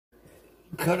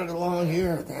cut it along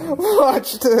here.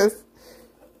 Watch this.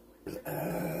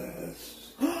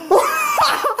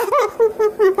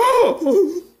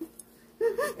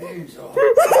 Angel.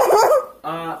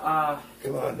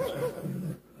 Come on.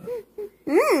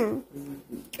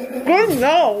 Good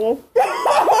no.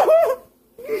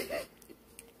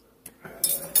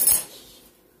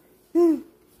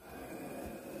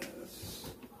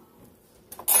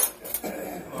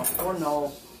 Or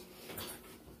no.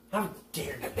 How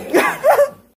dare you?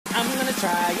 I'm gonna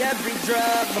try every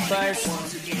drug first.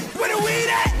 Where the weed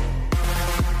at?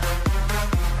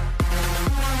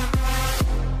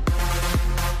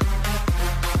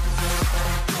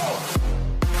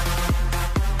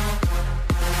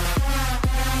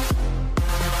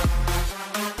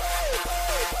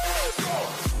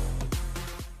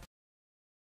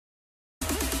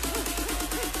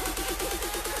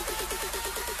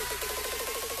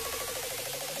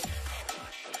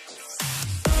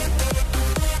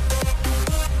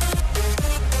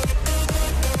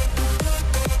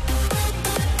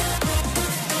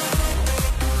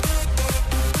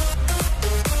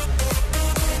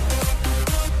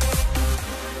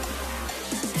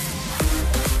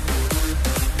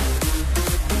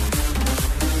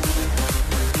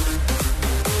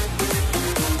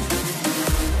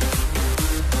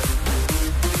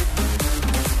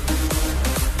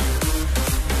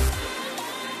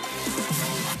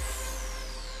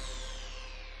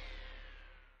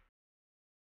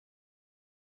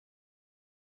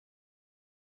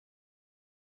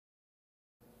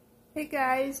 Hey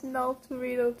guys,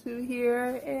 NULL28Ø2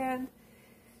 here, and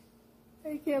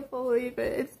I can't believe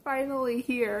it. It's finally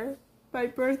here. My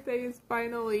birthday is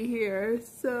finally here.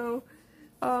 So,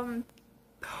 okay.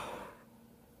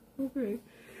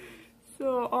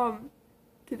 So,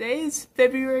 today is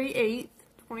February 8th,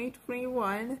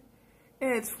 2021,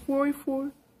 and it's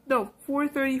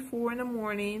 4:34 in the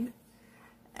morning,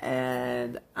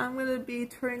 and I'm gonna be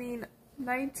turning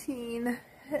 19,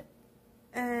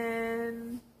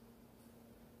 and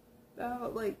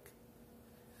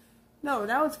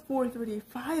now it's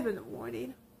 4:35 in the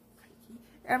morning.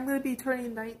 I'm gonna be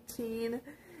turning 19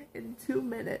 in 2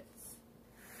 minutes.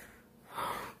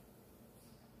 I'm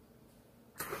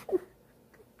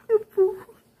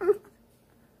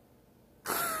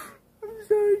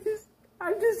sorry,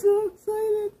 I'm just so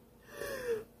excited.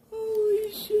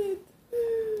 Holy shit.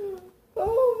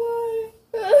 Oh my.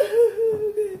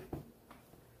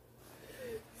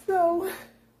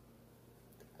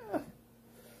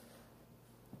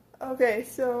 Okay.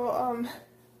 So,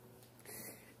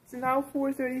 it's now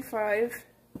 4:35,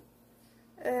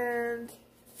 and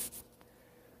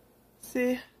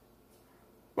see,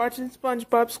 watching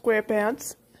SpongeBob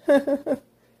SquarePants.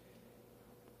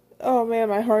 Oh man,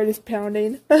 my heart is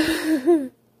pounding.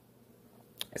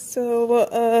 So,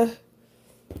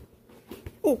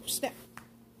 oh snap!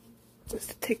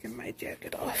 Just taking my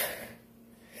jacket off.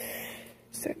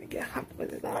 Starting to get hot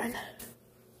with it on.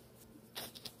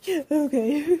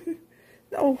 Okay.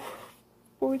 No.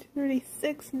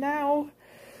 4:36 now.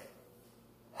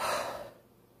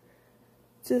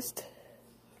 Just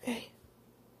okay.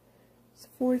 It's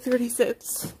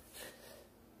 4:36.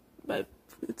 But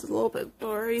it's a little bit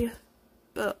blurry.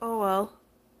 But oh well.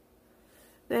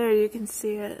 There you can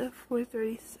see it at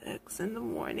 4:36 in the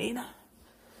morning.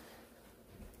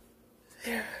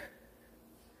 There.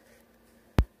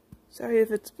 Sorry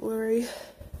if it's blurry.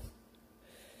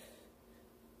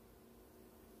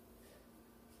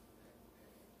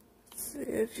 Let's see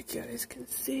if you guys can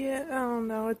see it. I don't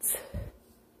know, it's...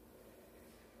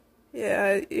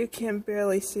 Yeah, you can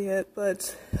barely see it,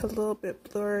 but it's a little bit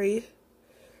blurry.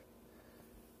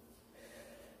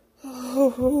 Oh,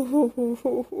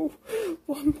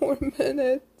 one more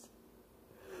minute.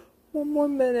 One more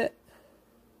minute.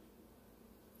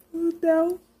 Oh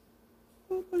no.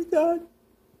 Oh my god.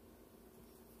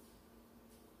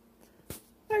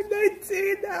 I'm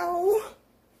 19 now.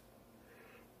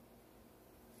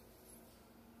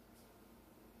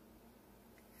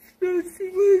 Don't see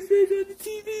what it says on the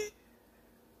TV.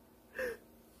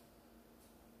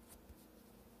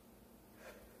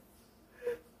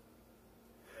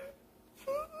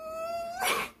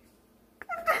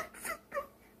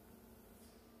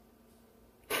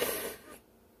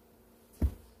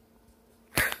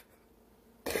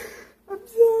 I'm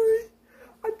sorry.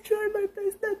 I'm trying my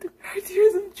best not to cry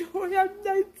tears of joy. I'm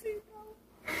 19 now.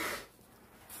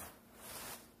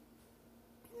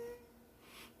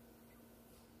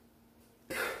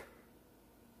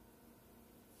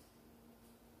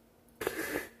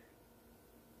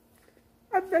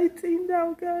 I'm 19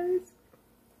 now, guys.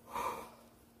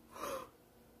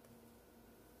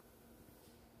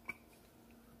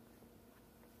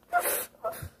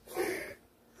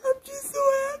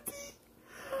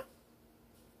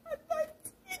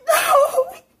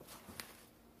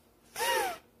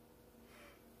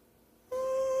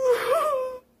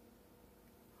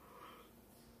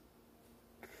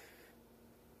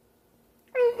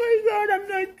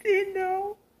 19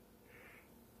 now.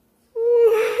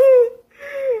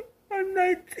 I'm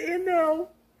 19 now.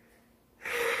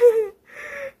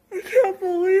 I can't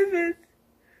believe it.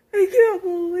 I can't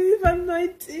believe I'm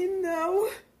 19 now.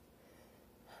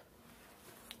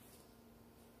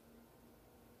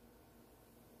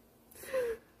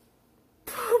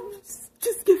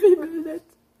 Just give me a minute.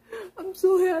 I'm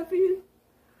so happy.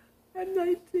 I'm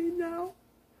 19 now.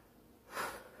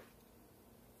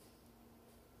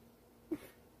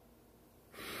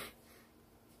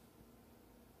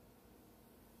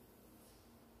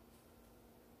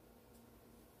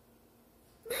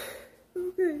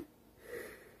 Okay.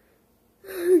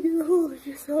 Get a hold of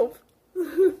yourself.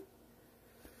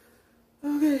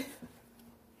 Okay.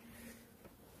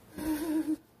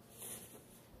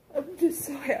 I'm just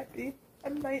so happy.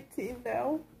 I'm 19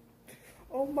 now.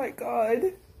 Oh my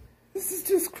god. This is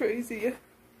just crazy.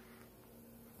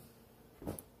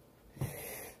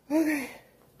 Okay.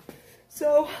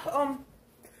 So,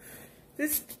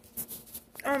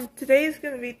 today is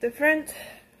gonna be different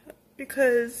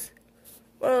because,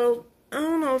 well, I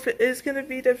don't know if it is gonna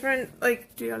be different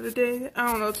like the other day.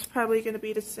 I don't know, it's probably gonna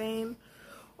be the same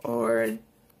or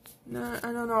not,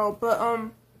 I don't know, but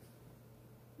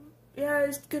yeah,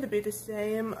 it's gonna be the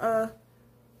same.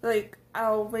 Like,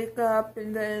 I'll wake up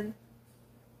and then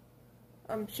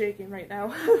I'm shaking right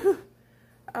now.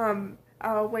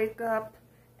 I'll wake up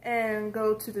and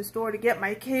go to the store to get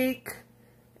my cake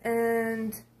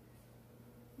and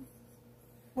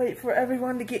wait for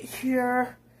everyone to get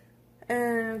here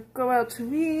and go out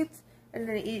to eat and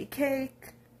then eat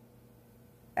cake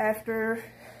after.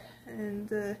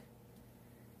 And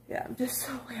yeah, I'm just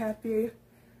so happy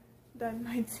that I'm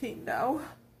 19 now.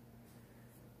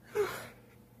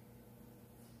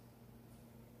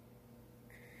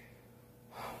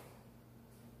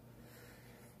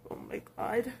 Oh my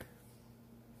god.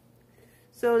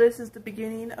 So this is the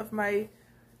beginning of my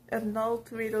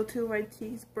NULL28Ø2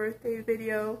 YT's birthday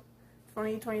video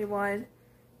 2021,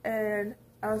 and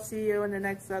I'll see you in the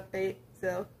next update.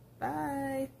 So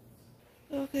bye.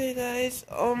 Okay guys,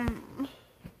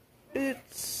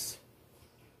 it's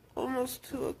almost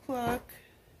 2 o'clock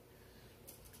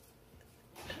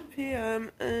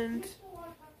p.m. and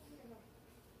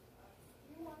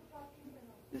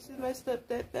this is my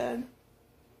stepdad Ben.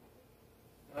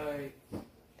 Hi.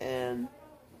 And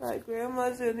my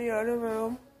grandma's in the other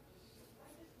room.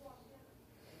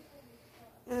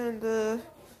 And there's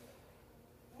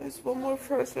one more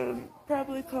person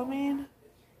probably coming,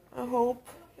 I hope,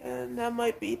 and that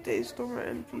might be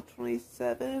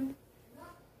DaystormerMG27.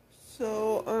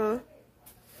 So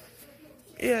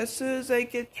yeah, as soon as I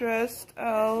get dressed,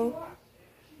 I'll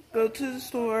go to the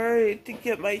store to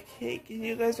get my cake, and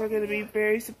you guys are going to be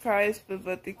very surprised with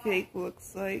what the cake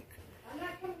looks like.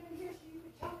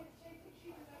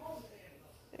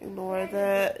 Ignore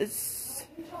that, it's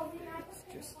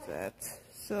just that.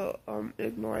 So,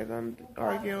 ignore them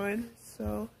arguing.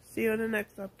 So, see you in the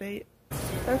next update.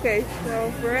 Okay,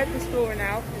 so we're at the store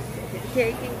now. Get the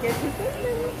cake and get some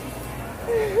Christmas.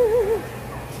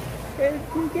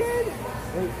 It's too good.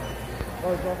 Wait.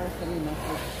 Oh, Dad sent me a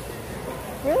message.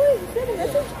 Really? You sent a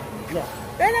message? Yeah.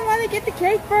 Then I want to get the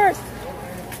cake first.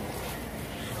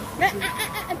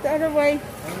 The other way. I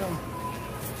know.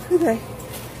 Okay.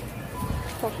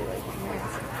 Oh,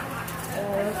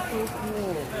 that's so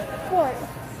cool. What?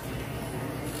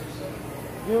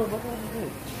 Yo, look at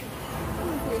this.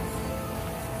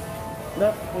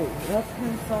 That's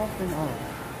kind of soft and on.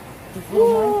 Yeah.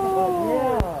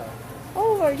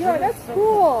 Oh my god, that's so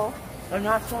cool. I'm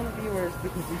not showing the viewers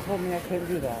because you told me I couldn't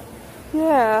do that.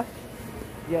 Yeah.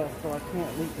 Yeah, so I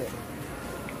can't leak it.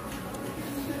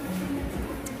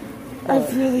 I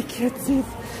really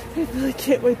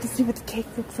can't wait to see what the cake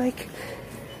looks like.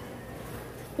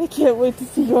 I can't wait to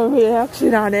see your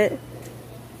reaction on it.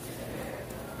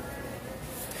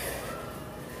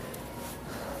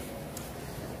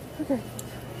 Okay.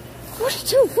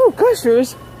 42 full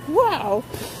gushers? Wow.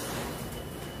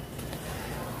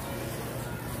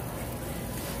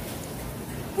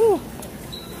 Whew.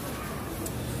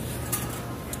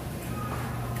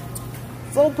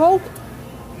 Soul poke?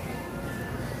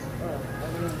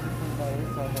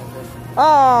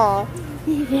 Oh,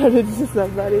 you got it to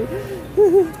somebody.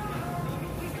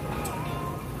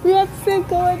 We have to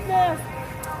go in there.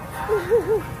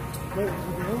 Wait, did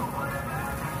you do it?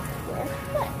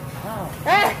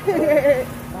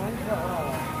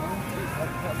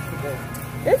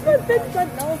 This one fits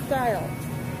like no style.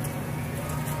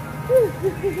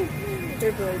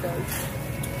 It really does.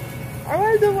 I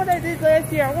want to do what I did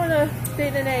last year. I want to say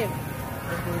the name.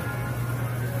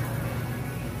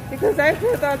 Because I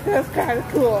thought that was kind of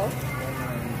cool.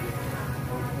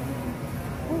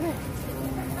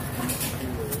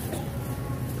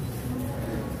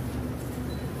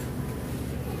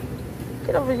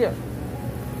 Get over here.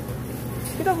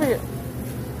 Get over here.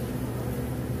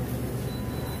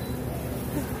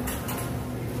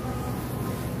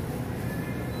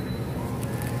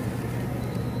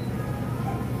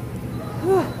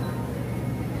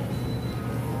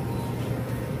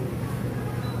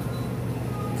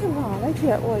 Come on, I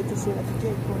can't wait to see what the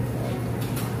cake looks like.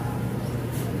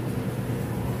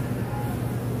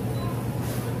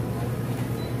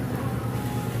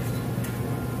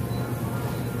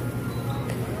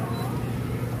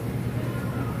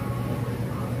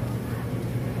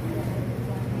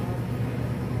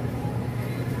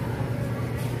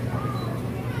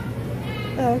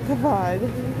 Oh, come on.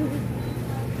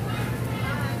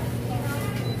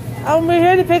 We're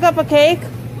here to pick up a cake.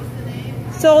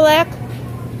 Solak.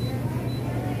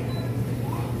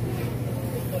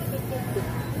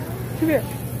 Come here.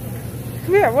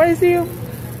 Come here. What is you? Is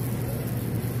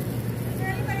there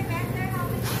anybody back there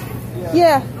helping you?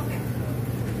 Yeah.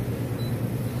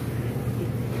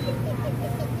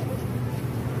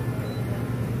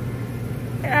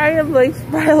 I am like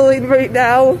smiling right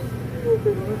now. What's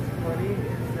funny is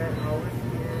that I was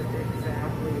here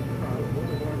exactly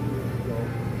probably 1 year ago.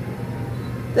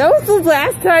 That was the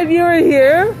last time you were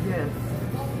here? Yes.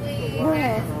 Hopefully Wow.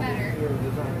 it's better.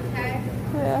 Okay?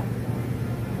 Yeah.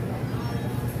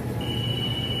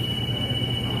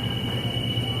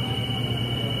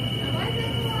 Why is it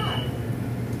so long?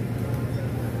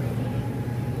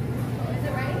 Is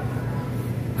it ready?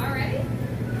 Already?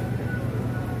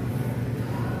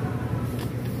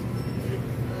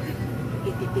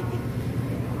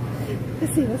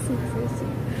 Let's see.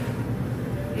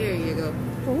 Here you go.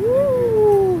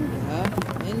 Ooh.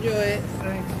 Enjoy it.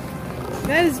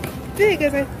 Not as big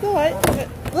as I thought. But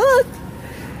look.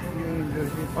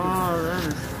 Oh, that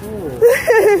is cool.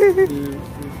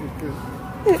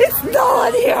 It's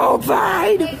not here,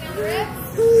 fine. Take the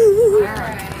ribs?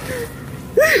 Alright.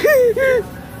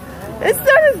 It's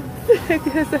not as big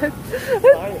as that.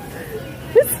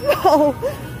 It's small.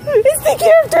 It's the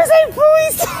characters I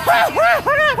voiced. I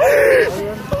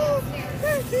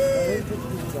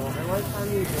like how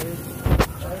you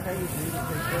do the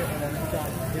picture and then you got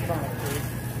goodbye.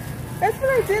 That's what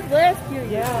I did last year.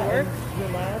 Yeah, your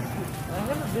last. I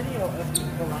have a video of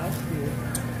the last year.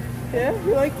 Yeah,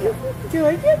 you like it? Do you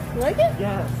like it? You like it?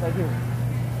 Yes, I do.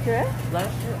 Yeah.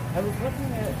 Last year, I was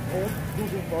looking at old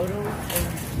Google Photos and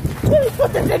Let me put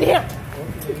this in here.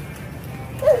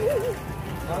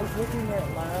 I was looking at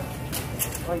last,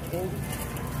 like old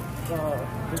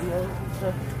videos and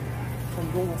stuff from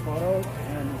Google Photos,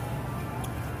 and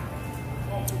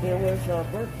there was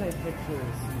birthday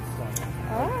pictures and stuff.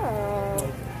 Oh.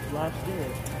 Like last year.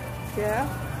 Yeah.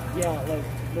 Yeah, like.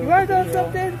 You want to know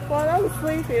something? While I was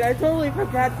sleeping, I totally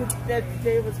forgot that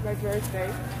today was my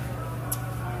birthday.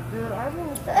 Dude, I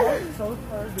was so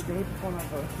tired the day before my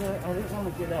birthday, I didn't want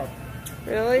to get up.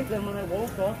 Really? But then when I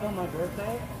woke up on my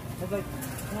birthday, I was like,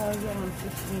 oh yeah, I'm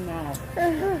 16 now.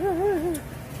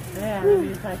 Yeah,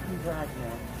 maybe if I can drive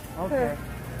now. Okay.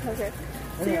 Okay.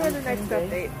 And See you then in the next same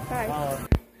day, update. Bye.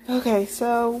 Okay,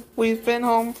 So we've been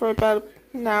home for about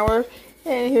an hour,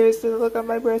 and here's the look on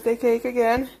my birthday cake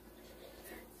again.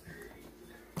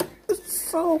 It's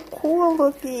so cool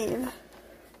looking.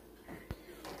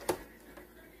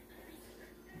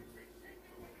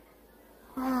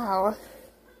 Wow.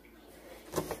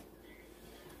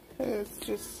 It's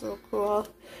just so cool.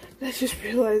 I just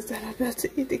realized that I'm about to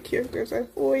eat the characters I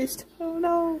voiced. Oh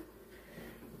no.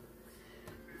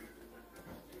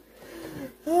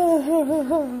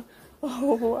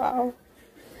 Oh wow.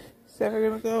 So we're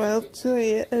gonna go out to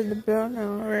it in the brown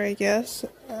hour, I guess.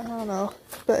 I don't know.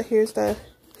 But here's the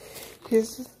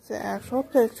actual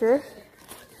picture.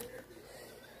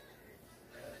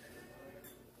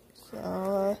 So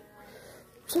I'm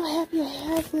so happy I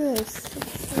have this.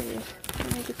 Let's see. Let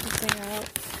me get this thing out.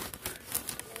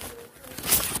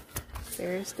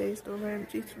 There's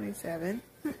DaystormerMG27.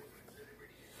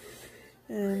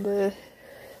 And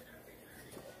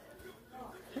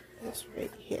this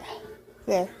right here.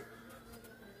 There.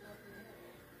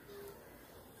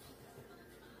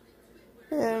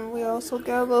 And we also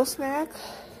got a little snack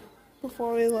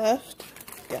before we left.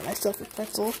 Got myself a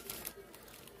pretzel.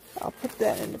 I'll put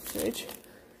that in the fridge.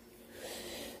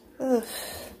 Ugh.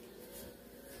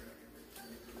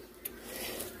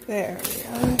 There we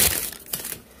are.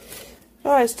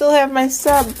 Oh, I still have my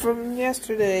sub from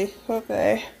yesterday.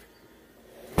 Okay.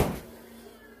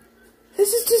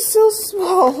 This is just so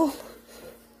small.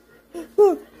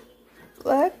 Look.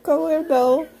 Black color,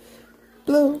 no.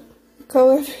 Blue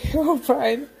color,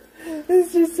 Herobrine.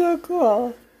 It's just so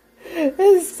cool.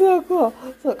 It's so cool.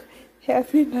 Look.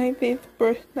 Happy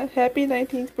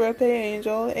 19th birthday,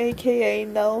 Angel, aka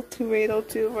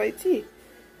NULL28Ø2 YT.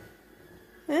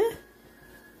 Huh?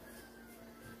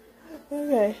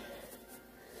 Okay.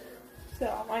 So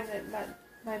I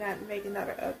might not make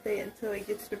another update until we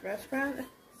get to the restaurant.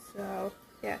 So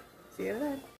yeah, see you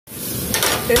then.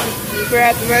 We're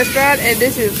at the restaurant, and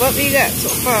this is what we got so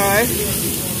far.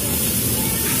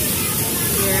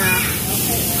 Yeah.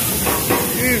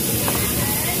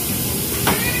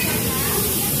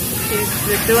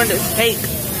 He's doing the steak.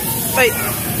 Wait.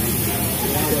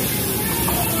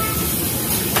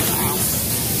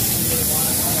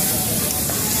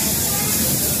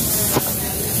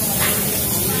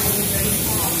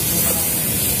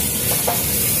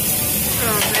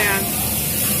 Oh man.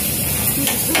 This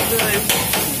is so good.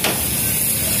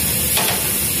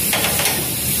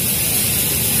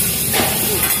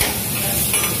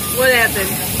 What happened?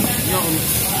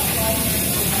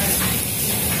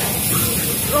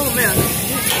 Oh man.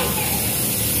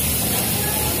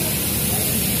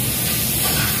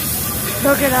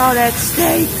 Look at all that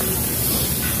steak.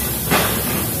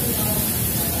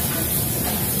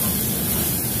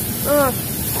 Oh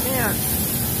man.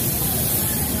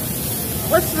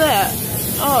 What's that?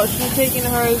 Oh, she's taking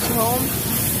hers home?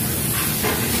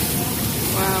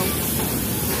 Wow.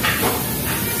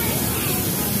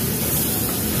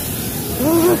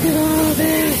 Oh, look at all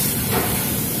this.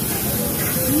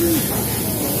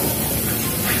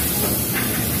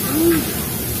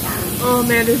 Oh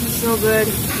man, this is so good.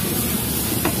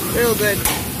 Real good.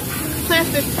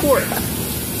 Plastic fork.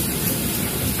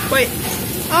 Wait.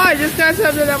 Oh, I just got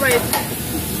something on my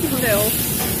nail.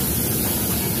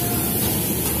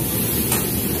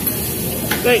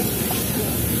 Wait.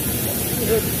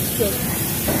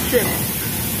 Shrimp.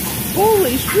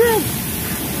 Holy shrimp.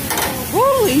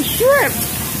 Holy shrimp.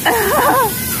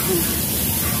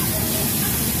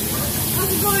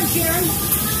 How's it going, Sharon?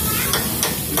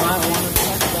 You might want to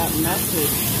check that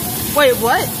message. Wait,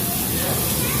 what?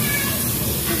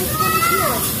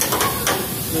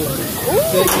 Ooh.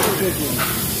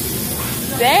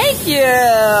 Thank you.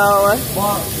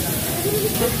 Well,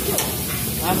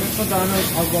 I'm for Donald.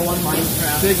 I'll go on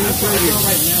Minecraft. Big and tricky.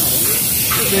 Right now.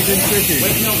 Big and tricky.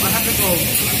 Wait, no, I have to go.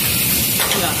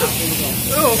 Yeah, I have to go.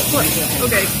 Oh, what?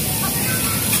 Okay.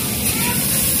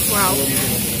 Wow.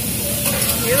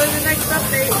 Here is the next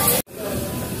update.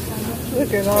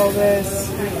 Look at all this.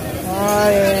 Oh,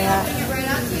 yeah.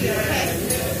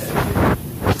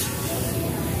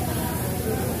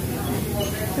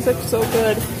 This looks so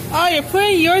good. Oh, you're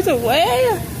putting yours away?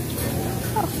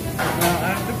 No, I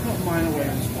have to put mine away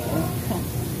as well.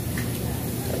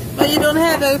 But you don't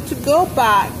have a to-go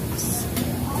box.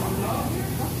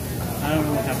 I don't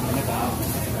really have one about.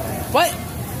 What? I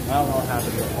don't know how to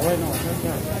do it. Oh, wait, no, it's right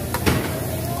there.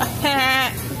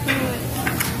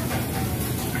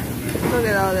 Look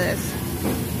at all this.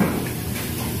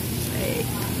 Hey.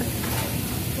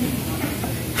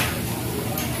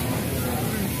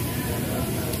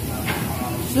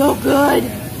 So good.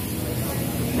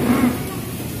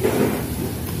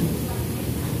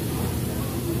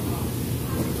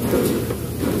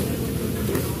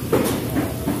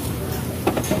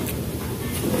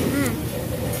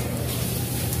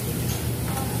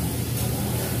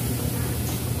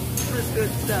 That's good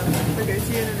stuff. Okay,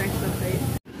 see you in the next update.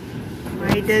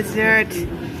 My dessert.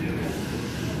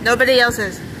 Nobody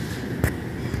else's.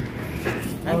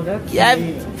 Oh, that's Yeah.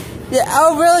 me. Yeah.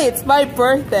 Oh, really? It's my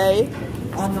birthday.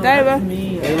 Oh, no, That that's was-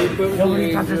 me.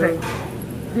 Nobody touches it.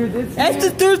 Dude, it's That's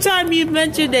the third time you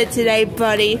mentioned it today,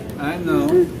 buddy. I know.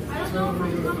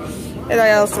 And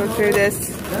I also threw this.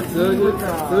 That's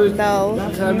good. No.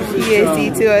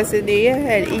 EAC2SNE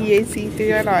and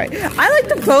EAC3NI. I like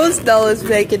the pose Null is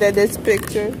making in this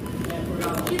picture.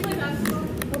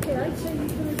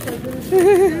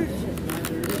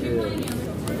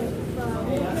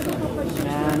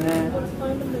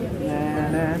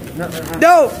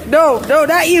 No,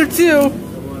 not you too.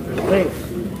 Wait.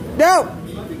 No.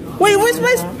 Wait, where's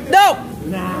my... No.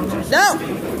 No.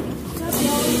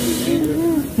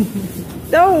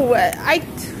 No, I...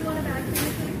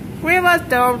 We must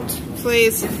don't,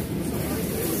 please.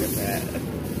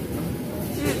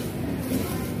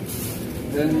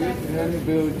 Then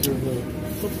build your boat.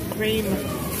 Cream.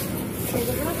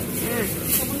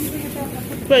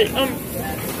 Wait,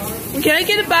 can I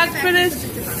get a box for this?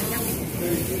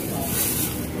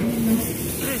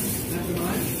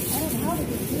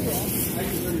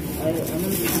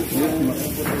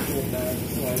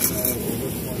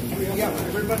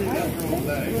 Everybody got their own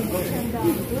bag.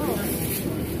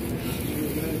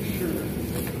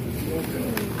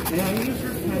 Yeah, I use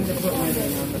your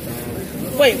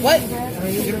Wait, what?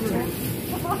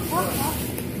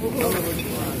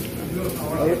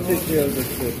 I'll take care of this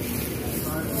shit.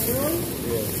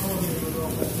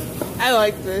 I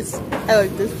like this. I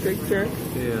like this picture.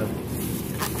 Yeah.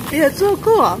 Yeah, it's so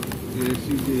cool. Yes,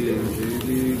 you did. You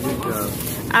did a good job.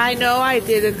 I know I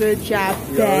did a good job,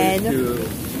 Ben.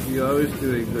 You always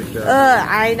do a good job.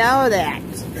 I know that.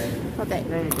 Okay.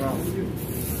 There you go.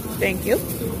 Thank you.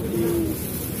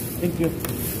 Thank you.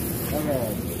 Okay.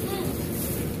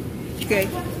 Okay.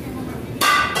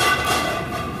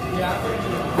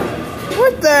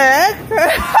 What the heck?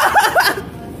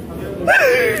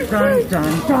 Dun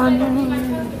dun dun.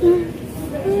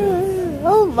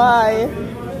 Oh my.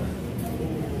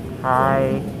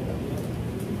 Hi.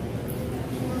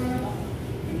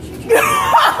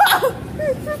 Yeah.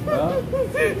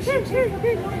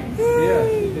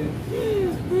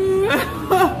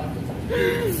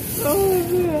 Oh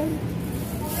man.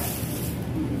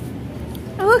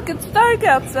 Look, it's dark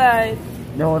outside.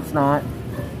 No, it's not.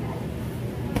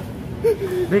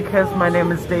 Because my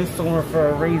name is Daystormer for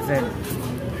a reason.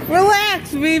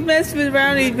 Relax, we mess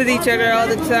around with each other all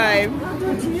the time.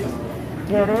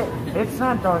 Get it? It's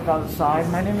not dark outside.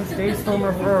 My name is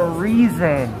Daystormer for a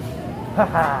reason.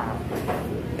 Haha.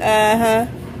 Uh-huh.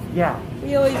 Yeah.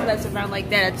 We always mess around like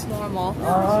that, it's normal.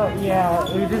 Yeah,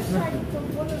 we just...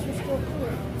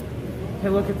 Hey,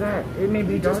 look at that. It may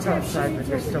be dark outside, but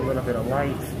there's still a little bit of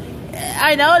light.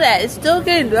 I know that, it's still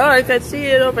getting dark, I see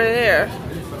it over there.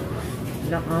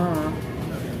 Nuh-uh.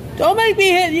 Don't make me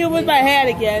hit you with my hat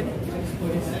again.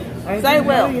 I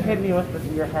will. You hit me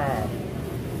with your hat.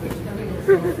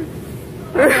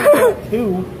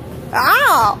 Two.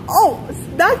 Ow! Oh,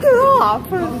 knock it off.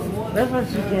 That's what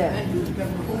you get.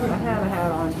 I had a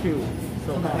hat on too.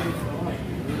 So bad.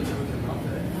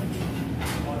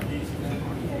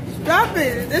 Stop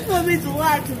it. This one means a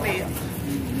lot to me.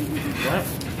 What?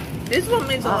 This one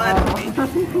means a lot to me.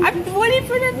 I'm waiting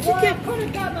for them to get... I could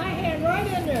have got my hand right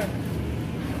in there.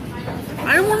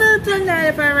 I wouldn't have done that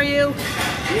if I were you.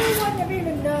 You wouldn't have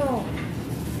even known.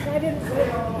 I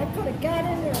could have got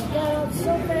in there and got out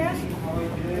so fast.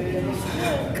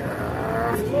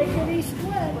 Lickety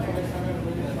split.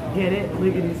 Get it?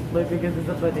 Lickety split because it's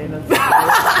a banana split.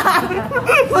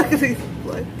 Look at these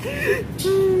split.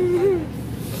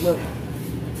 Look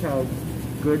how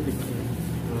good the kid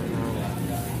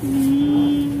is.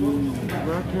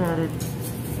 Look at it.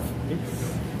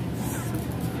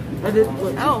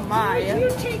 Oh my. You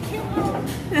take him out.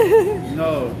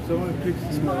 No, someone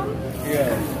picks him up.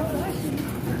 Yeah.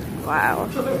 Wow.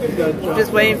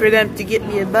 Just waiting for them to get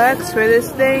me a box for this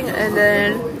thing and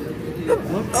then...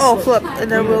 Oh, flip.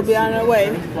 And then we'll be on our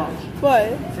way. What?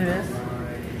 See this?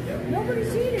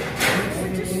 Nobody's eating.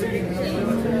 We're just sitting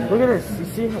there. Look at this. You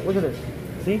see? Look at this.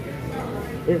 See?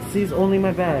 It sees only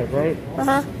my bag, right?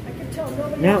 Uh-huh. I can tell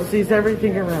nobody Now it sees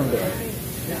everything around it.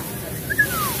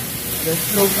 That's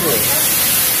so cool.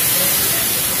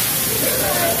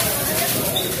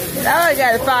 Now I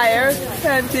got a fire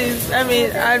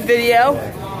on video.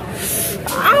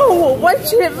 Ow! What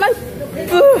shit? My...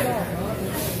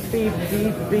 Beep,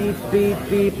 beep, beep, beep,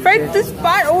 beep. Right, this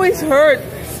spot always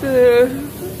hurts. I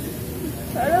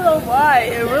don't know why.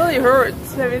 It really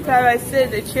hurts every time I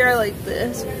sit in a chair like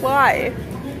this. Why?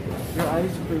 Your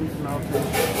ice cream's melting.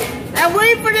 I'm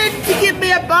waiting for them to give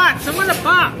me a box. I want a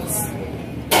box.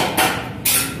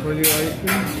 For the ice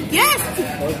cream? Yes!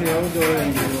 Okay, I'll go ahead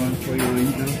and get one for you,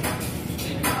 Angel.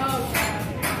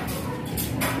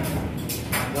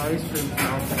 The ice cream's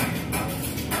melting.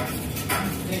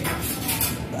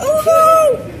 Oh no!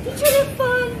 Did you have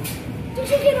fun? Did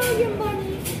you get all your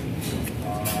money?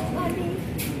 Money?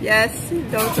 Yes,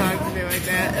 don't talk to me like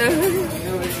that.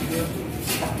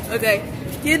 Okay,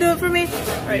 can you do it for me?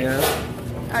 Alright. Yeah.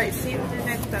 Alright, see you in the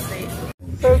next update.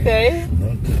 Okay.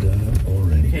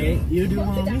 Okay, you do one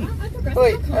on me.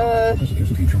 Wait,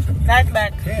 knock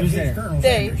knock. Who's there?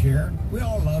 Dave. Here. We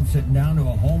all love sitting down to a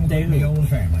home cooked meal with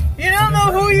family. You don't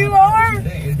know who you are?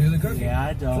 Today to do the cooking. Yeah,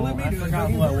 I don't. I I forgot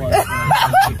who I was.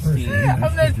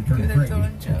 I'm not good at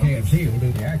doing jokes. KFC will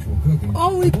do the actual cooking.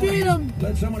 Oh, we beat him.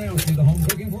 Let someone else do the home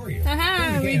cooking for you.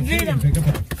 Haha, we KFC beat and him. pick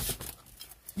up a-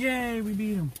 Yay, we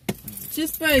beat him.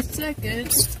 Just by a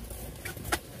second.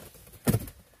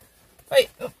 Wait,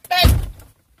 hey.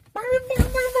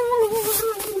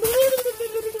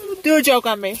 Do a joke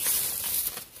on me.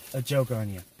 A joke on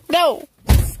you. No.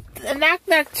 A knock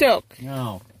knock joke.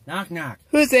 No. Knock knock.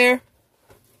 Who's there?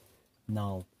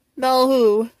 No. No,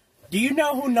 who? Do you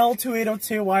know who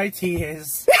NULL28Ø2 YT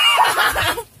is?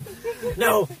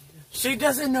 No. She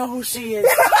doesn't know who she is.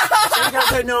 She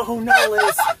doesn't know who Null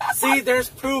is. See, there's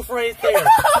proof right there.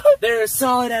 There is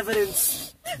solid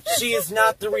evidence. She is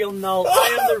not the real Null.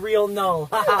 I am the real Null.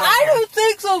 I don't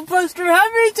think so, Buster.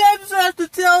 How many times do I have to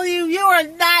tell you you are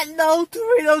not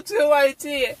NULL28Ø2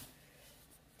 YT?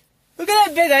 Look at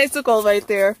that big icicle right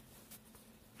there.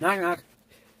 Knock, knock.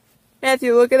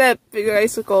 Matthew, look at that big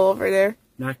icicle over there.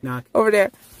 Knock, knock. Over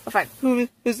there. Oh, fine.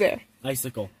 Who's there?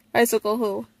 Icicle. Icicle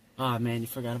who? Ah, man, you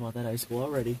forgot about that icicle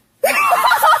already.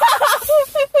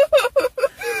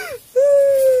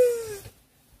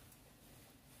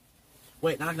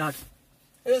 Wait, knock, knock.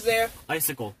 Who's there?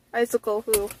 Icicle. Icicle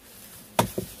who?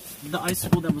 The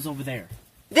icicle that was over there.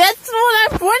 That's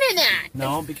what I'm pointing at!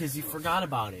 No, because you forgot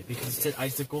about it. Because it said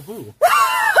icicle who.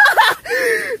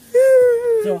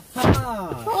 So,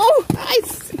 ha! Oh, I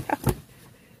see.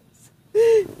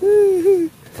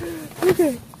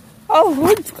 Okay. Oh,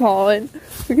 who's calling?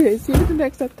 Okay, see you in the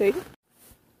next update.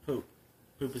 Poop.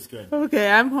 Poop is good.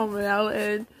 Okay, I'm home now,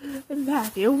 and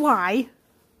Matthew, why?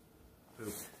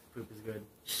 Poop. Poop is good.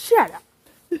 Shut up.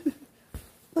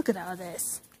 Look at all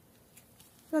this.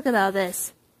 Look at all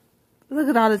this. Look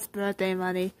at all this birthday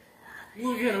money.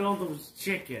 Look at all those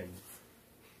chickens.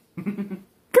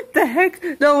 What the heck?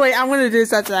 No, wait, I'm gonna do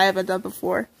something I haven't done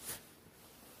before.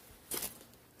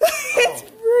 It's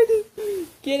pretty.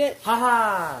 Get it?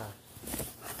 Haha!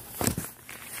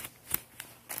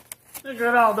 Look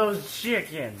at all those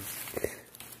chickens.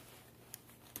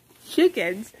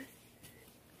 Chickens?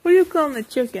 What do you call a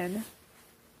chicken?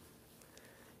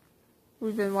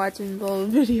 We've been watching little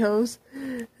videos.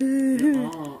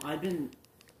 Oh, I've been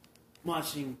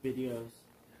watching videos.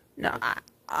 No,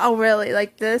 oh really?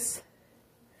 Like this?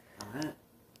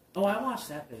 Oh, I watched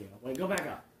that video. Wait, go back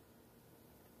up.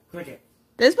 Click it.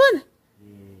 This one?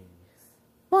 Yes.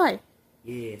 Why?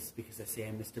 Yes, because I say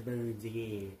I'm Mr. Burns,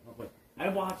 yeah. Oh, wait, I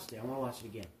watched it. I want to watch it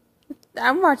again.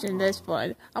 I'm watching this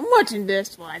one. I'm watching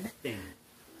this one. Dang.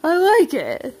 I like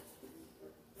it.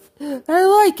 I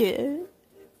like it.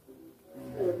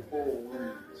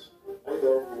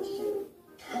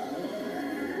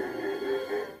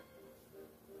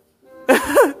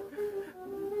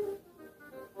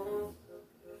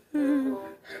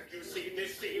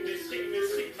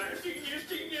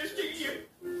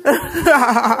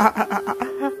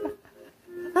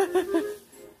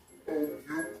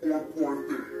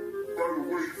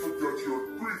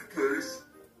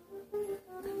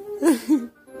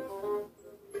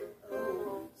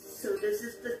 So this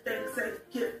is the thanks I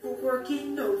get for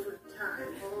working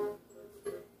overtime.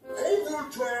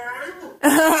 Overtime?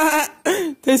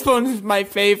 This one is my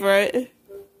favorite.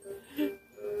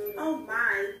 Oh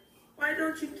my, why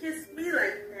don't you kiss me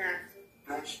like that?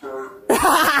 Don't start.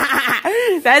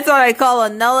 That's what I call a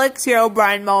Nullix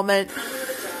Herobrine moment.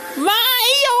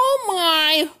 My, oh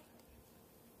my.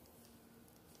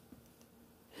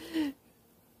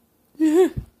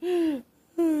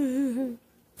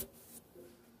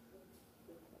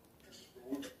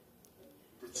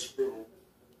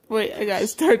 Wait, I gotta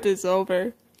start this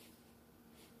over.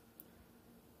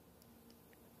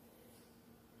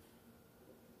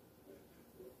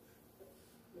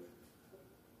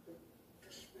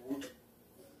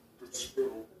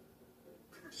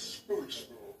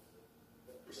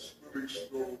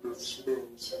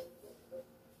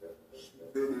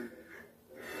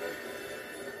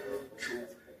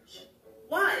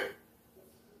 What?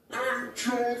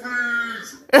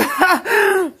 Anchovies!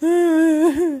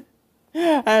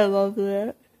 I love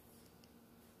that.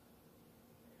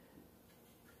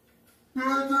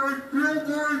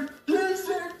 Gilbert, do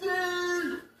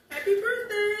something! Happy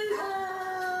birthday!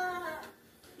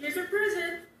 Here's a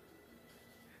present.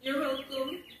 You're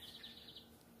welcome.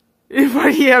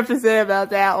 What do you have to say about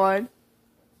that one?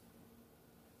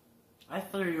 I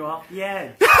threw you off the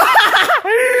edge.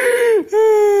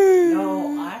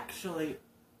 No, actually,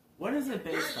 what is it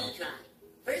based on?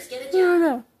 First, get a I don't job.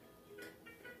 know.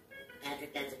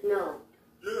 Patrick, that's it. No.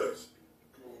 Yes.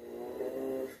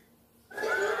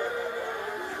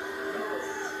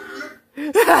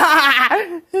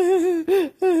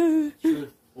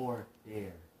 Truth or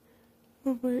dare?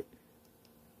 Oh, wait.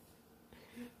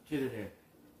 Truth or dare?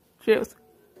 Truth.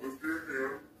 Lift your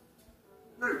hand.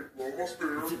 Hey, almost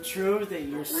there. Is it true that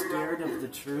you're scared of the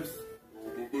truth?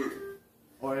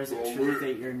 Or is it true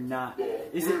that you're not?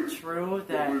 Is it true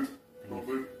that...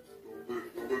 Almost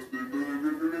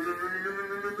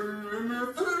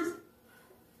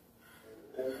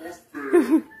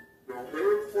there. Now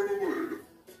head for the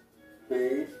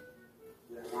lid.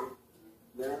 Hold.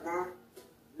 Warmer.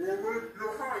 Warmer.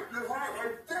 You're hot. You're hot.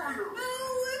 I'm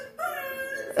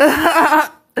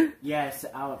fire. Yes,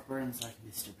 how it burns like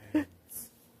Mr. Burns.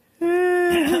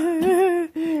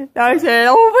 No, I said,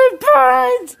 oh, it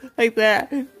burns! Like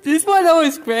that. This one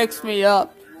always cracks me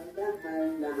up.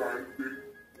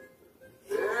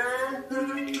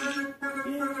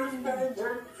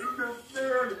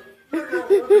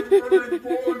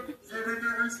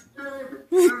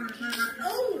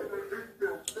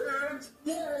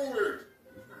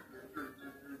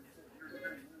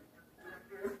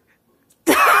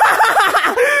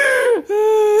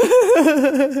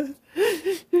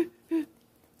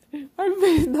 I'm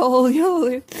in the whole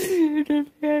yellow.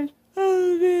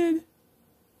 Oh man.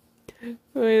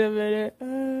 Wait a minute.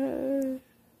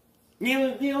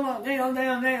 Kneel.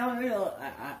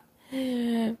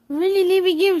 Really let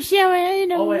me give a shower.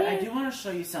 Oh wait, I do want to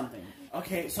show you something.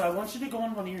 Okay, so I want you to go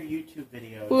on one of your YouTube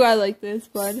videos. Ooh, I like this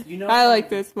one. You know, I like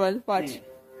this one. Watch.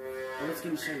 I'm just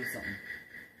gonna show you something.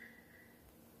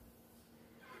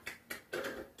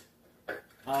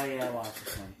 Oh yeah, watch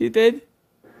this one. You did?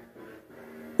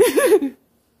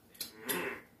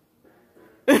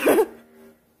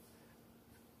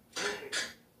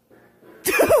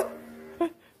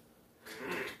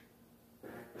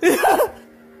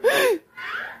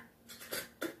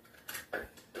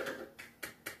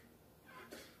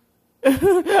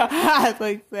 I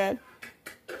like that.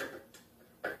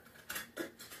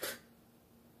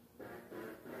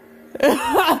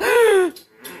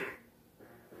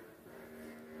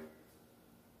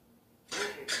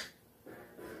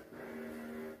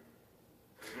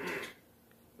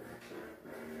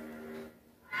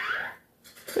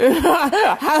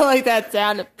 I like that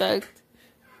sound effect.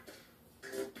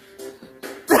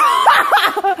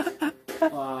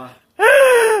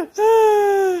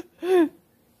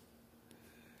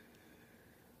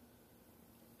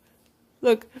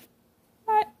 Look,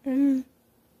 the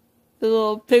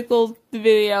little pickled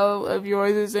video of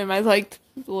yours is in my liked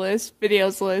list,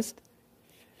 videos list.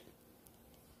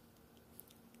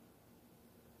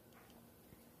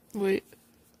 Wait.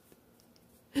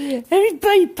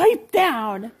 Everybody pipe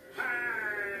down!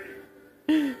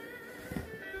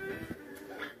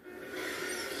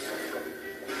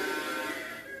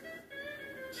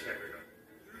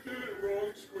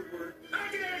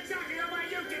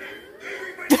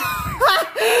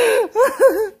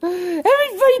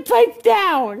 Everybody pipe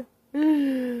down!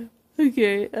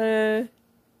 Okay,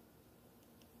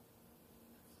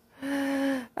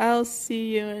 I'll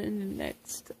see you in the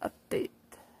next update.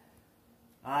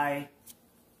 Bye.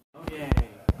 Okay.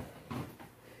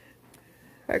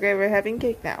 Okay, we're having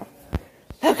cake now.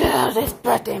 Look at all this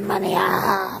birthday money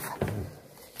I have.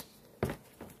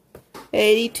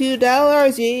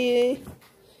 $82, yeah.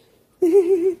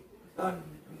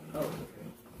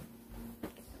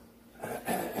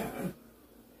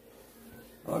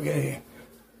 Okay.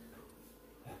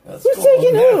 Let's Who's go,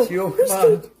 taking who? Matthew. Who's Come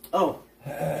on. Oh.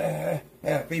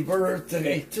 Happy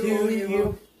birthday to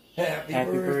you. Happy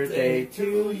birthday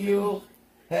to you.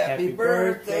 Happy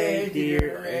birthday,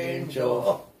 dear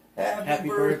angel. Happy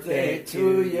birthday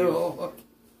to you.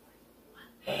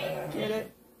 Get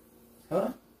it? Huh?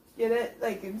 Get it?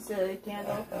 Like instead of a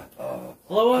candle?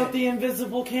 Blow out the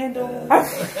invisible candle.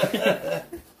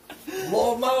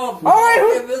 Blow them out.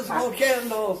 Alright, Invisible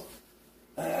candles.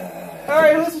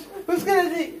 Alright, who's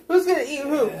gonna eat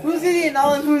who? Who's eating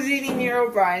Null and who's eating Nero,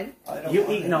 Brian? You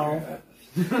eat Null.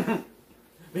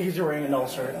 Because you're wearing a Null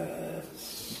shirt.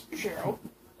 Sure.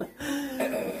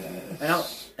 And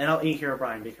I'll eat Hero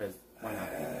Brian because why not?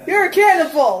 You're a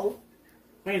cannibal!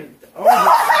 Wait,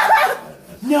 oh,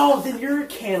 no, then you're a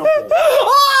cannibal.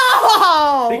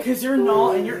 Oh! Because you're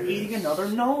Null and you're eating another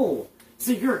Null.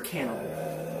 So you're a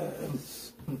cannibal.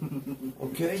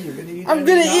 Okay, you're gonna eat. I'm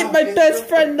gonna eat my best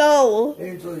friend Null.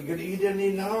 Angel, you gonna eat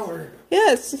any now or?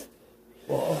 Yes.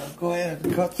 Well, go ahead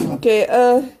and cut some. Okay,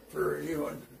 For you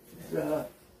and.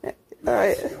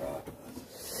 Alright.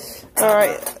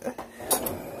 Alright.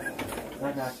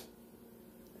 Knock, knock.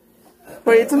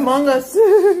 Wait, it's Among Us.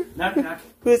 Knock, knock.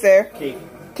 Who's there? Cake.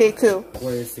 Cake who?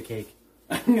 Where's the cake?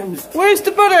 Where's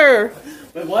the butter?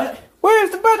 Wait, what? Where's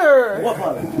the butter? What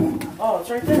butter? Oh, it's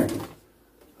right there.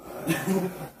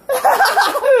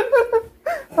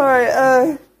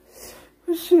 Alright,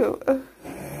 shoot.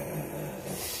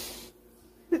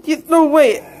 No,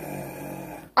 wait.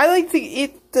 I like to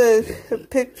eat the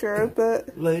picture,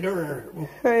 but... Later,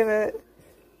 Wait a minute.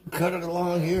 cut it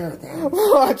along here.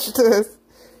 Watch this.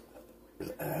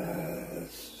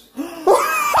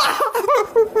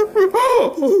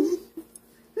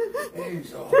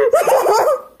 Angel.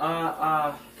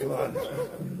 Come on.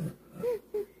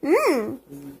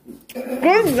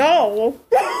 Good no.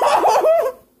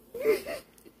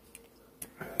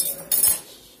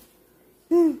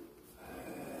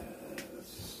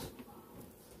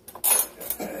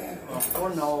 Or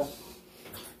no.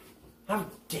 How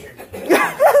dare you?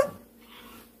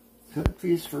 Good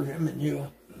piece for him and you.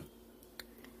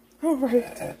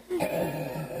 Alright.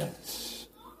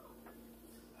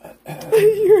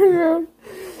 You're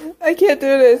I can't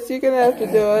do this. You're gonna have to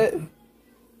do it.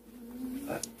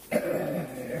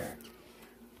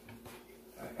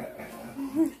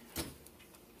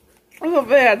 Oh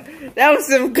man, that was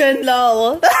some good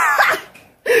NULL.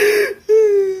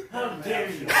 How dare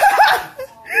you?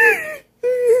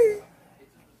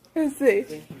 Let's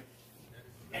see.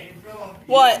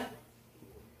 What?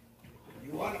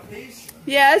 You want a piece?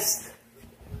 Yes.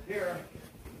 Here.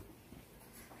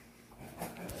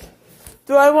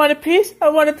 Do I want a piece? I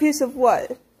want a piece of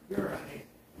what? You're right.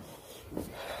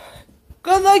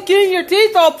 Good luck getting your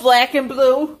teeth all black and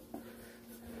blue.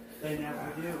 They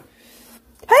never do.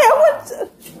 Hey, I want to...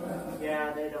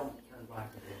 Yeah, they don't turn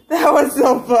black and blue. That was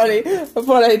so funny of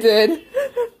what I did.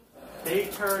 They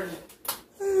turn.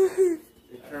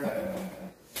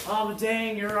 Oh,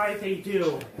 dang, you're right, they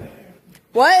do.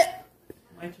 What?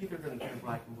 My teeth are gonna turn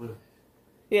black and blue.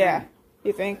 Yeah,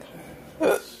 you think?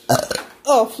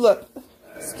 Oh, flip.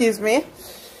 Excuse me.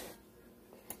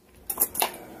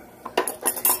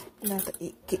 Not to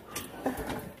eat cake.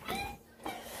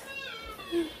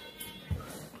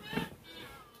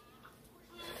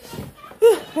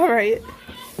 Alright.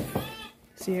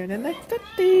 See you in the next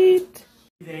update.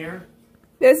 There.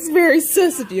 That's very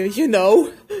sus of you, you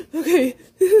know. Okay.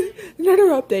 Another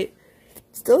update.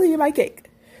 Still eating my cake.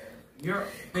 You're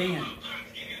banned.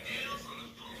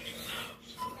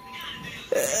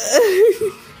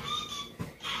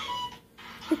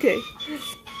 Okay.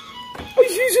 Oh,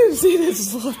 you should have seen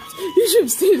his look. You should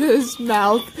have seen his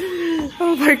mouth.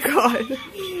 Oh my god.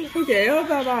 Okay, how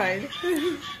about mine?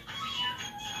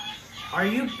 Are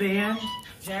you banned,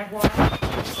 Jaguar?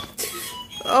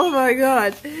 Oh my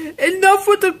god. Enough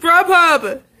with the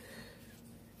Grubhub!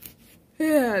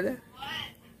 Man.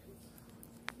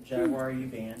 Jaguar, are you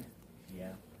banned?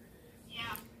 Yeah.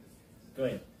 Yeah.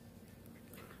 Good.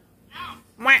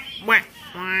 Wah, wah,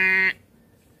 wah.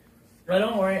 But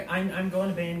don't worry, I'm going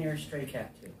to ban your stray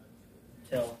cat too.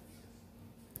 Till.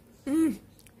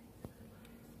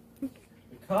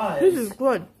 Because. This is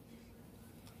good.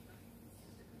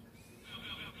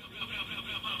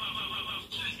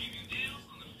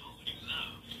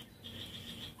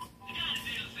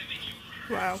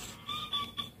 Wow.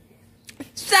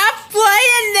 Stop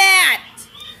playing that!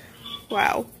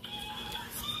 Wow.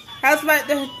 How's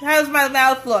my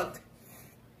mouth look?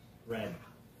 Red.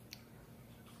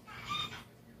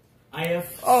 I have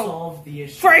solved the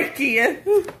issue. Frankie!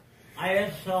 I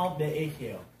have solved the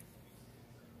issue.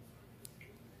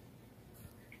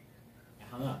 I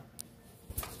hung up.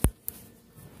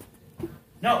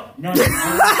 No.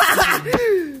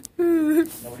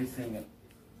 Nobody's seeing it.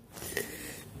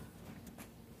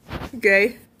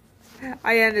 Okay.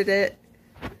 I ended it.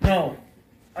 No.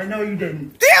 I know you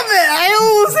didn't. Damn it! I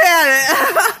almost had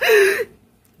it!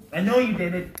 I know you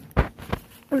didn't.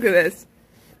 Look at this.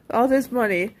 All this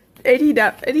money.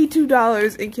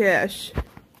 $82 in cash.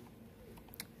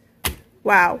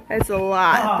 Wow, that's a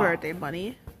lot of birthday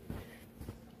money.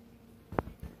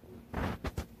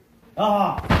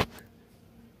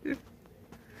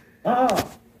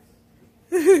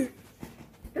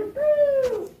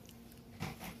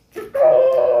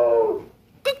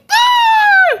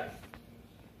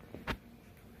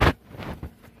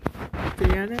 See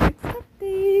you on the next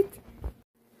update.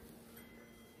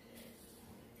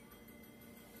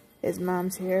 His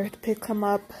mom's here to pick him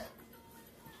up.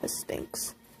 That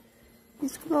stinks.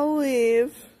 He's gonna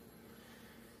leave.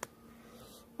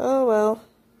 Oh well.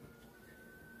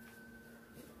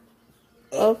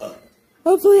 Oh,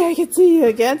 hopefully I can see you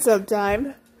again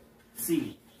sometime.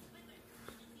 See.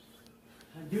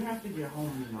 I do have to get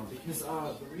home, you know, because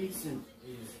the reason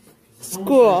is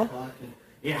School.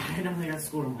 Yeah, I don't think I have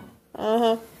school tomorrow.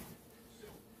 Uh-huh.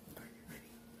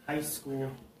 High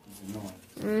school is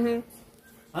annoying.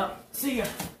 See ya.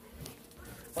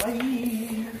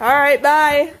 Bye. Alright,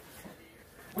 bye.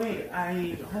 Wait,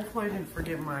 hopefully I didn't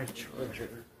forget my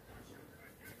charger.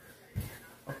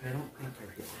 Okay, I don't think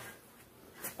I did.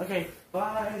 Okay,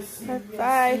 bye. See you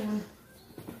Bye. soon.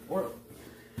 Or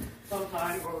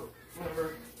sometime or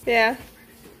whatever. Yeah.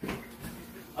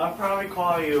 I'll probably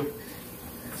call you.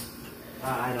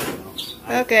 I don't know.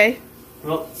 Okay.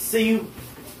 Well, see you.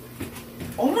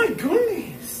 Oh my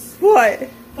goodness! What?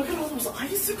 Look at all those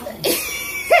icicles!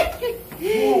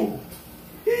 Whoa!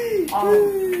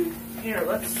 Here,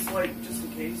 let's, like, just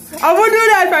in case. I would do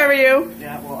that if I were you.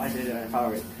 Yeah, well, I did it if I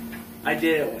were me. I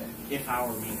did it if I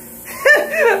were me.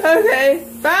 Okay.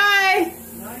 Bye.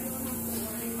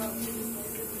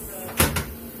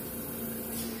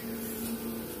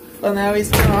 Well, now he's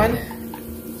gone.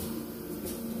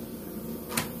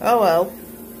 Oh well.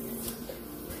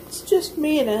 It's just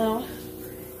me now.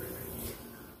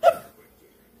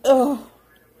 Oh.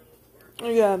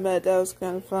 I gotta admit, that was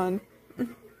kind of fun.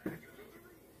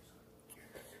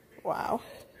 Wow.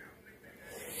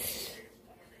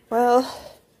 Well,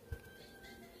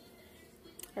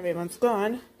 everyone's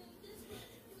gone.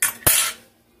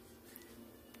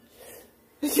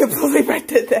 I can't believe I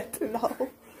did that to Null.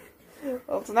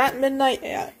 Well, it's not midnight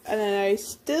yet, and then I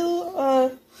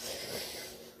still,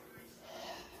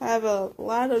 have a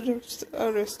lot of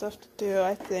other stuff to do,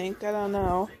 I think. I don't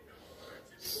know.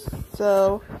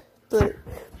 So, but look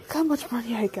how much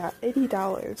money I got.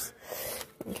 $80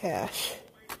 in cash.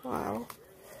 Wow.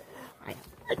 I'm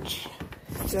rich.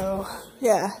 So,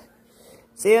 yeah.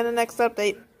 See you in the next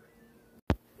update.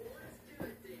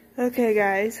 Okay,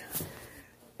 guys.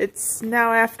 It's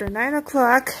now after 9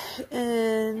 o'clock,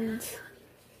 and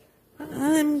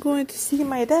I'm going to see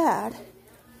my dad.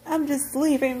 I'm just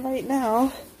leaving right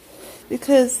now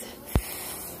because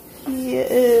he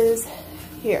is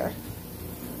here.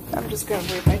 I'm just going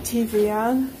to leave my TV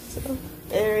on. So,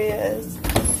 there he is.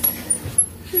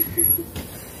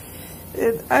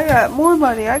 And I got more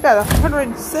money. I got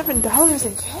 $107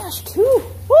 in cash, too.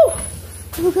 Woo!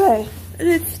 Okay. And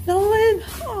it's snowing.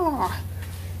 Aw.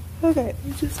 Okay, let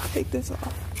me just take this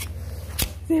off.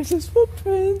 There's his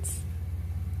footprints.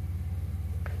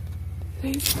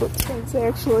 These footprints,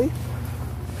 actually.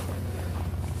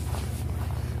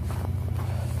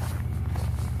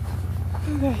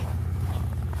 Okay.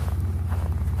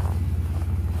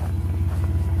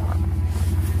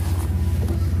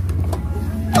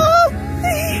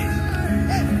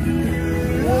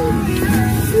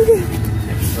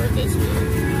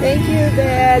 Thank you,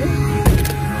 Dad.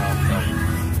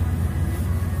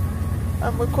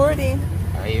 I'm recording.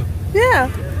 Are you? Yeah.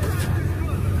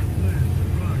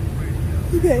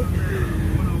 Okay.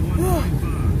 Oh.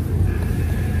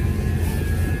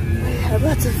 I had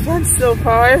lots of fun so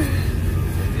far.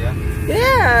 Yeah?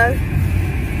 Yeah.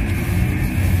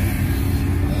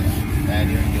 Glad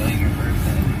you're enjoying your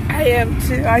birthday. I am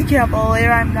too. I can't believe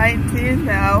I'm 19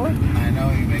 now. I know,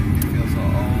 you make me feel so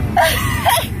old.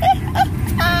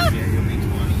 Next year you'll be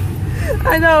 20.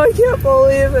 I know, I can't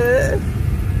believe it.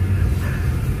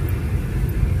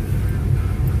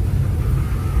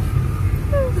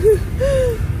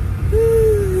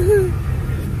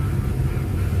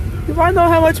 You wanna know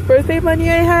how much birthday money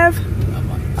I have? How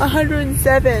much?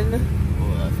 107.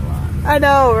 Oh, that's a lot. I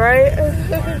know, right?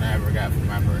 More than I ever got for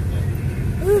my birthday.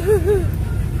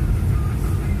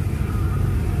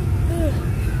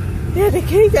 Yeah, the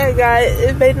cake I got,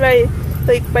 it made my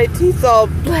teeth all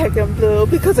black and blue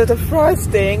because of the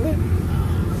frosting.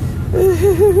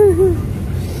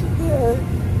 Yeah.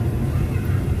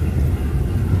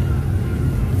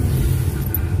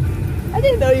 I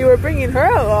didn't know you were bringing her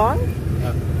along.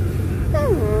 Yep.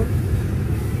 Oh.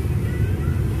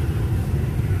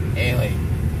 Haley.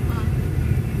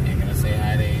 You gonna say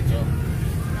hi to Angel?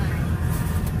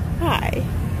 Hi.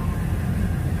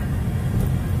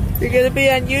 You're gonna be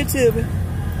on YouTube.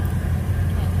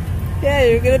 Yeah,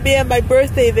 you're gonna be on my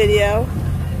birthday video.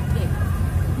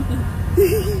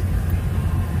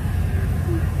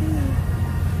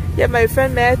 Yeah, my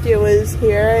friend Matthew was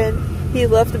here and he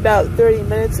left about 30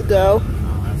 minutes ago.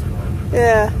 Oh, that's cool.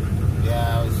 Yeah.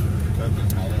 Yeah, I was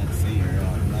cooking. I didn't see your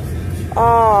message.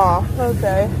 Oh,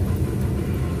 okay.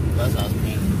 Plus, I was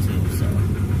painting too, so.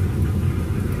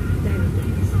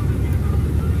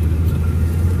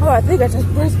 Oh, I think I just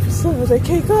burst some of the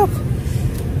cake up.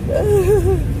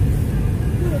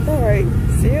 Alright,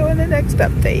 see you in the next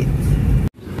update.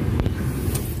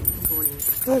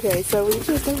 Okay, so we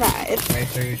just arrived. Make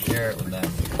sure you share it with them.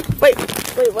 Wait,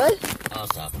 what? I'll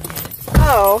stop.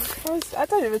 Oh, I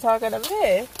thought you were talking to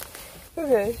me.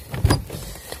 Okay.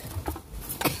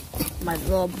 My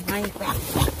little Minecraft.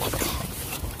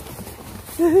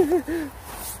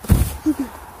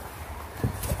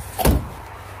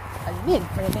 I'm in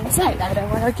for the inside. I don't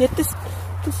want to get this.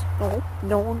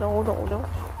 No.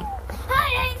 Hi,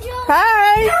 Angel.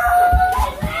 Hi.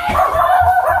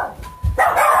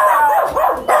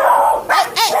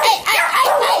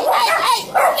 Hey,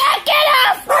 get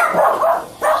off!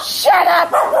 Shut up.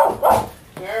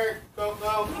 Eric, go.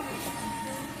 Go.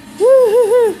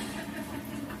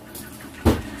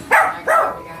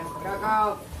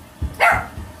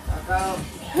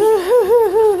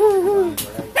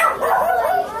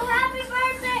 Happy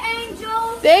birthday, Angel.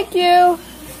 Thank you.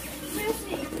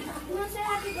 Lucy, you want to say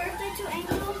happy birthday to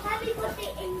Angel? Happy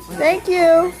birthday, Angel. Thank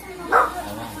you.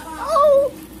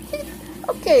 Oh,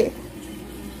 okay.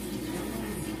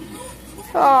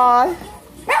 Aw,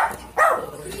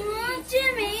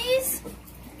 Jimmy's.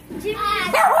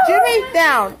 Jimmy,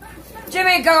 down.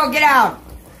 Jimmy, go, get out.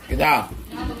 Get down.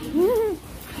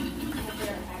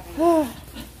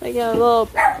 I got a little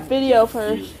video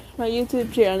for my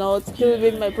YouTube channel. It's gonna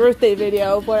be my birthday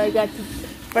video, what I get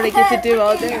to do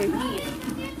all day.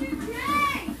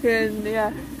 And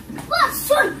yeah.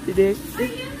 You dig?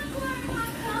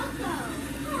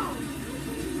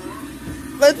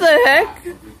 What the heck?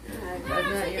 That's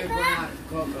not unicorn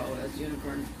Coco. That's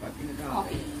unicorn fucking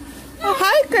coffee. Oh,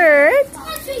 hi, Kurt.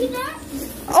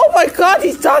 Oh my God,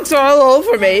 these dogs are all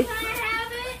over me.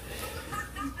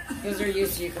 Because they're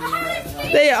used to you coming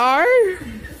out. They are?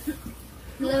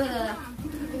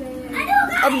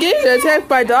 I'm getting attacked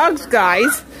by dogs,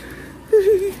 guys.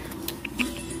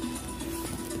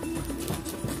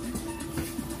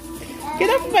 Get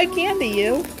off of my candy,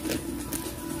 you.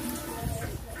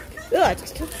 Ugh, I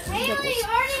just took some nipples.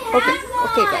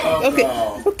 Okay,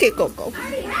 guys. Okay, go.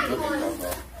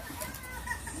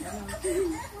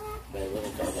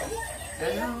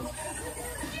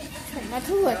 Try not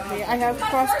to lick me. I have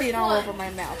frosting all over my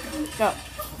mouth. Go.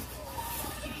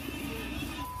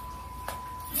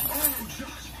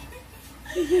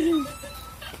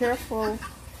 Careful.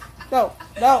 Go.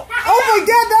 No. Oh my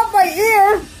God, not my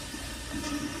ear!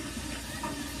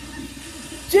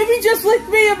 Jimmy just licked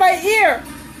me in my ear!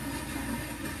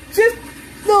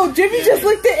 Jimmy just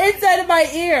licked the inside of my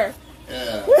ear!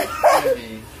 Yeah.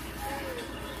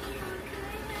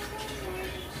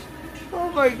 Oh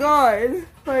my God,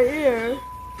 my ear.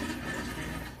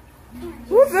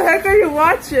 What the heck are you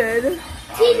watching?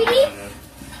 TV?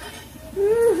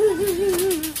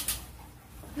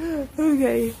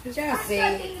 Okay.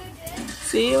 Jesse.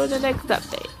 See you in the next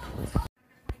update.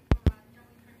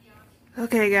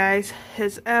 Okay guys,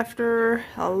 it's after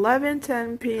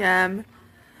 11:10 p.m.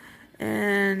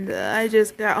 and I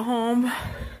just got home.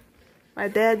 My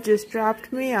dad just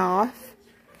dropped me off,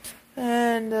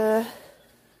 and I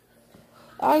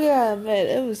gotta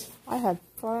admit, I had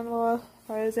fun while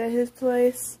I was at his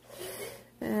place,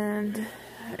 and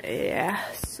yeah,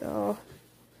 so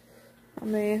I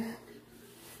mean,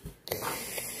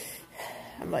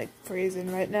 I'm like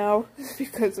freezing right now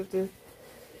because of the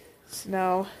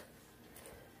snow.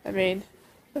 I mean,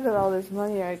 look at all this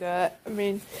money I got. I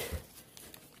mean,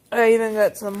 I even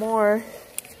got some more.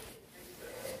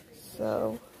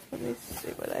 So, let me see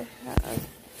what I have.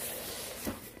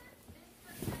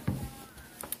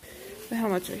 How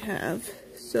much I have.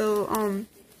 So,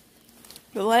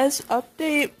 the last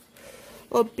update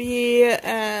will be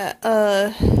at,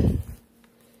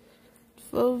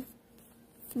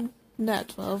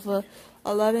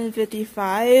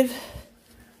 11:55.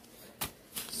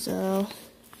 So,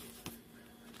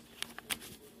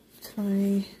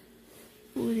 20,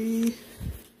 40,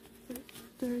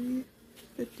 30,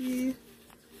 50.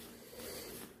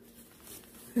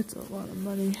 That's a lot of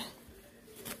money.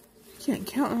 I can't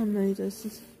count how many this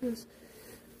is.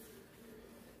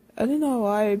 I don't know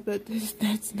why, but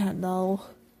that's not Null.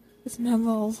 It's not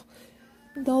Null.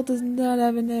 Null does not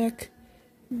have a neck.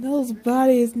 Null's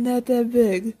body is not that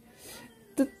big.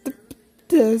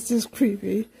 That's just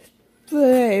creepy.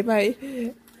 But hey, my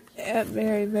Aunt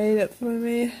Mary made it for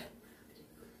me.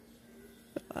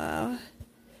 Wow.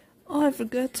 Oh, I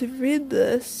forgot to read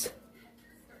this.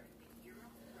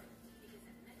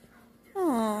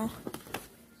 Oh.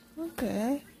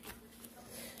 Okay.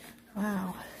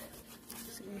 Wow.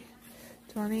 Let's see.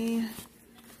 20,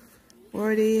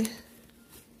 40,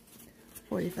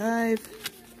 45,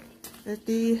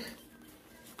 50,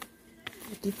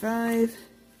 55,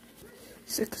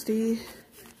 60,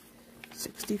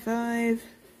 65.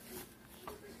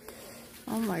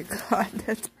 Oh my God,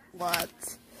 that's a lot.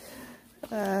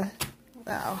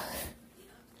 Wow.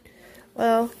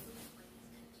 Well,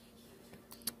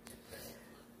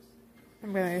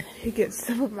 I'm gonna get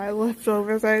some of my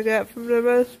leftovers I got from the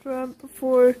restaurant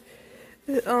before,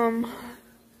 yeah,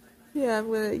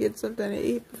 I'm gonna get something to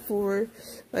eat before,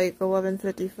 like,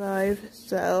 11:55,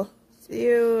 so, see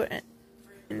you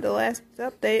in the last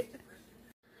update.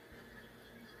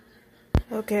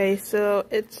 Okay, so,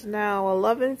 it's now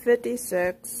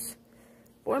 11:56,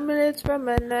 4 minutes from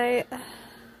midnight,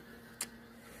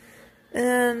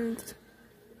 and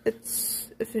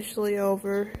it's officially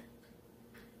over.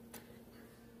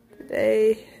 The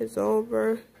day is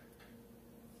over.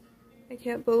 I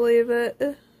can't believe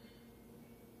it.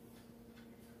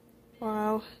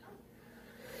 Wow.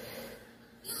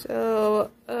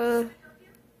 So, let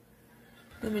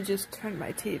me just turn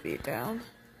my TV down.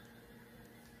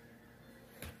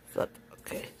 Flip.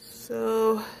 Okay,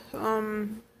 so,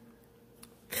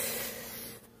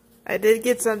 I I did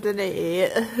get something to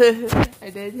eat. I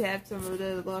did have some of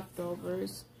the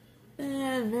leftovers.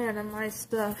 And man, am I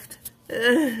stuffed.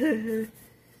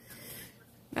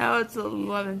 Now it's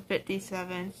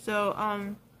 11:57. So,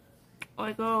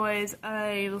 like always,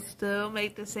 I will still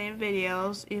make the same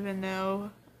videos, even though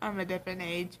I'm a different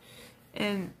age.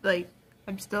 And, like,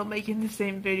 I'm still making the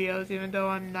same videos, even though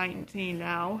I'm 19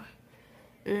 now.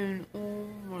 And, oh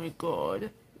my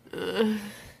god.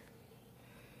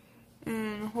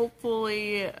 And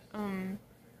hopefully,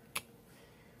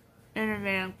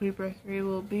 Interman Creeper 3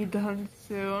 will be done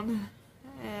soon.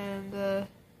 And, man.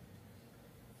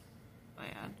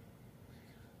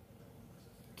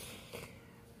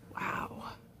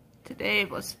 Wow. Today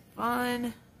was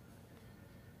fun.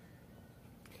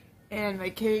 And my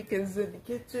cake is in the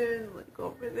kitchen, like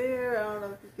over there. I don't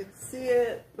know if you can see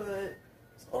it, but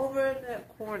it's over in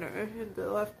that corner, in the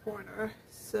left corner.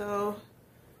 So,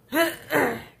 2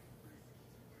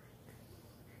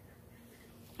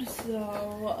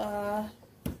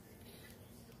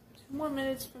 more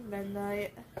minutes from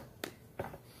midnight.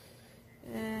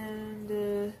 And,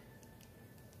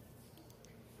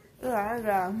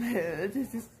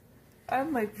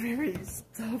 I'm like very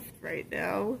stuffed right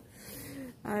now.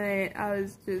 I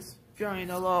was just drawing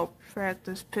a little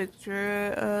practice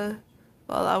picture,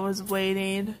 while I was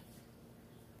waiting.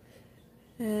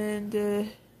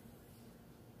 And,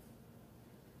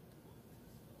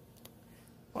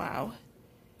 wow.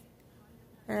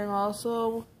 And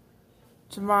also,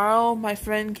 tomorrow my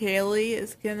friend Kaylee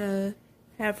is gonna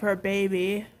have her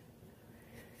baby.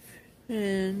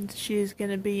 And she's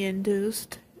gonna be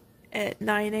induced at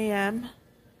 9 a.m.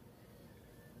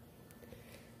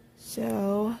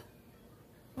 So,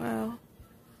 wow.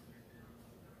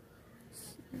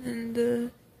 And,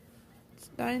 it's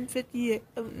 9:58,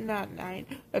 not 9,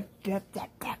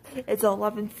 it's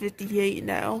 11:58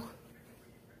 now.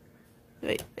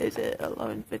 Wait, is it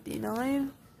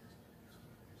 11:59?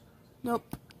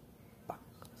 Nope.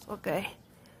 Okay.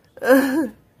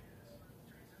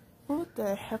 What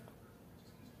the heck?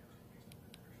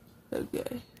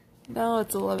 Okay. Now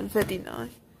it's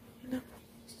 11:59.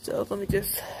 So let me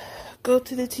just go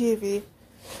to the TV.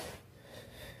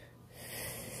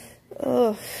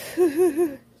 Oh.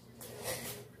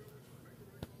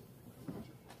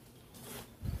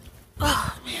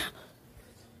 Oh man.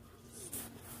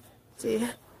 See.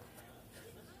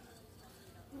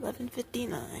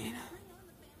 11:59.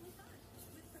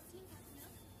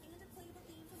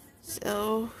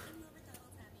 So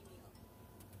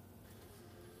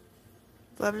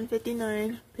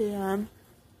 11:59 p.m.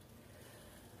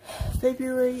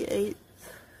 February 8th,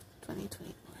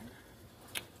 2021.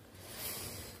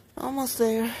 Almost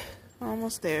there.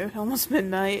 Almost there. Almost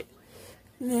midnight.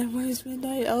 And then when it's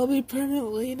midnight, I'll be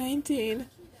permanently 19.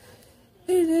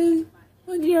 And then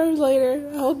 1 year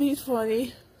later, I'll be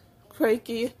 20.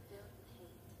 Crikey.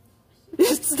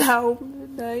 It's now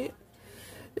midnight.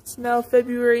 It's now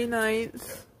February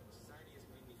 9th.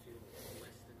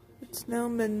 It's now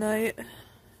midnight.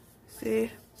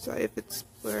 See? Sorry if it's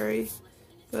blurry.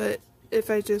 But if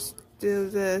I just do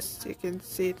this, you can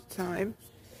see the time.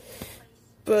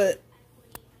 But,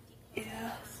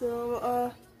 yeah,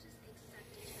 so,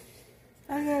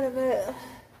 I gotta admit,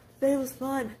 today was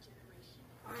fun.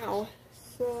 Wow.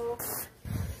 So,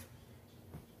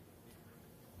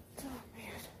 oh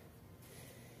man.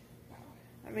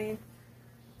 I mean,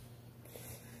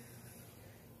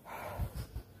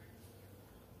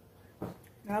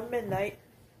 now midnight.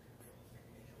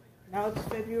 Now it's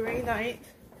February 9th,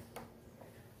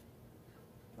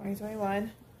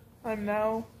 2021. I'm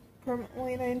now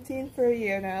permanently 19 for a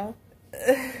year now.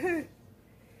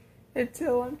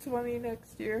 Until I'm 20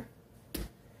 next year.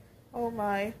 Oh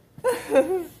my.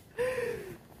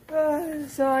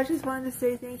 So I just wanted to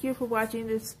say thank you for watching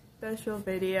this special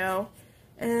video.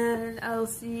 And I'll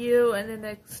see you in the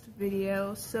next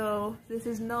video. So this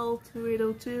is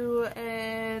NULL28Ø2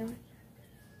 and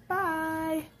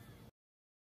bye.